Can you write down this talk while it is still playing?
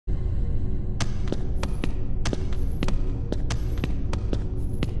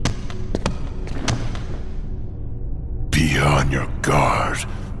on your guard.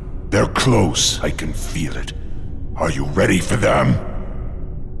 They're close, I can feel it. Are you ready for them?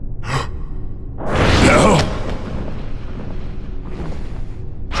 No?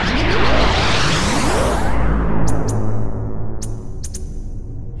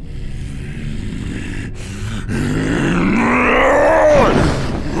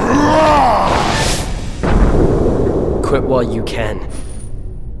 Quit while you can.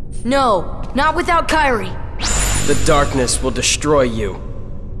 No, not without Kairi. The darkness will destroy you.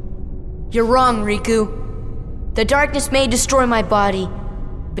 You're wrong, Riku. The darkness may destroy my body,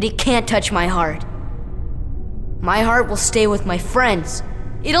 but it can't touch my heart. My heart will stay with my friends.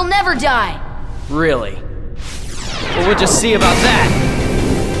 It'll never die. Really? Well, we'll just see about that.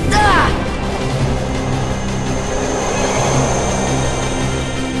 Ah!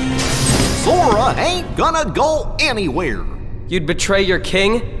 Sora ain't gonna go anywhere. You'd betray your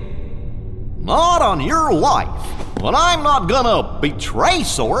king? Not on your life. But I'm not gonna betray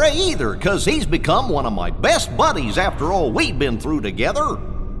Sora either, cause he's become one of my best buddies after all we've been through together.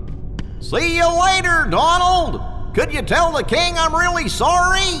 See you later, Donald. Could you tell the king I'm really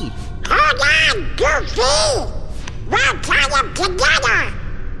sorry? Hold on, Goofy! We'll tie them together!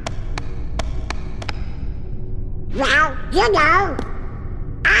 Well, you know,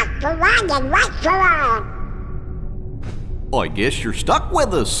 all for one and one for all. I guess you're stuck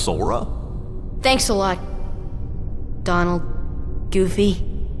with us, Sora. Thanks a lot, Donald, Goofy.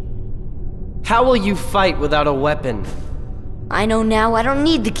 How will you fight without a weapon? I know now I don't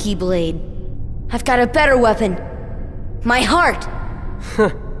need the Keyblade. I've got a better weapon. My heart!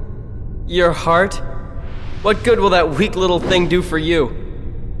 Your heart? What good will that weak little thing do for you?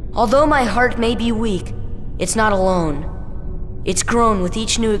 Although my heart may be weak, it's not alone. It's grown with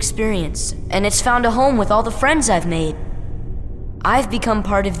each new experience, and it's found a home with all the friends I've made. I've become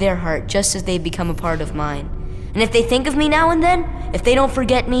part of their heart just as they've become a part of mine. And if they think of me now and then, if they don't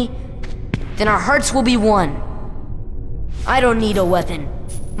forget me, then our hearts will be one. I don't need a weapon.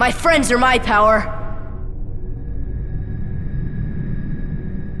 My friends are my power.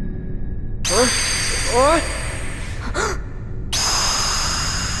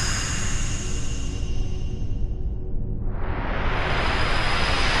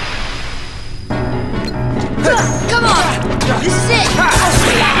 Come on! This is it!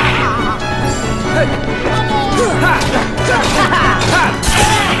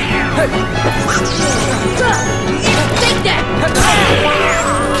 Take that!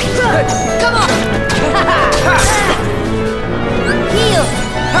 Come on! Heal!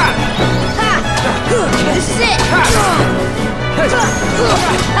 This is it!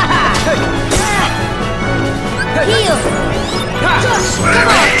 Heal! Come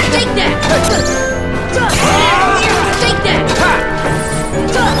on! Take that! Take that!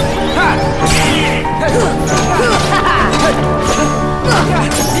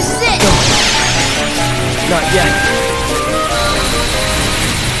 This is it! Not yet.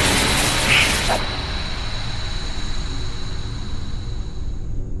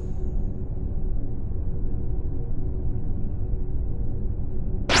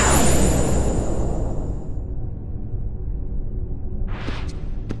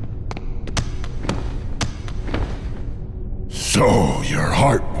 So, your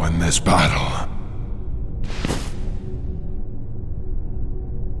heart won this battle.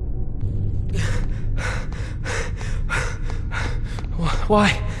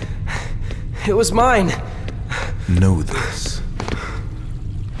 Why? It was mine. Know this.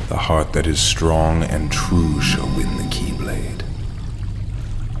 The heart that is strong and true shall win the Keyblade.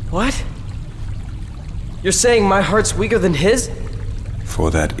 What? You're saying my heart's weaker than his?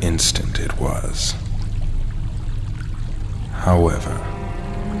 For that instant it was. However,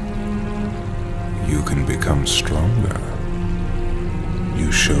 you can become stronger.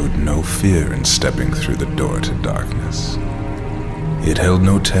 You showed no fear in stepping through the door to darkness. It held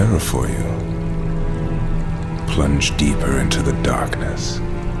no terror for you. Plunge deeper into the darkness,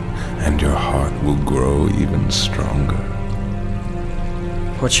 and your heart will grow even stronger.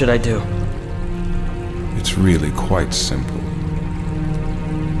 What should I do? It's really quite simple.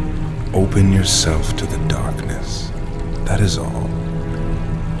 Open yourself to the darkness. That is all.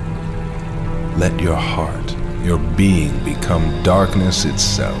 Let your heart, your being, become darkness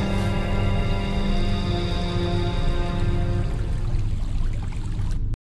itself.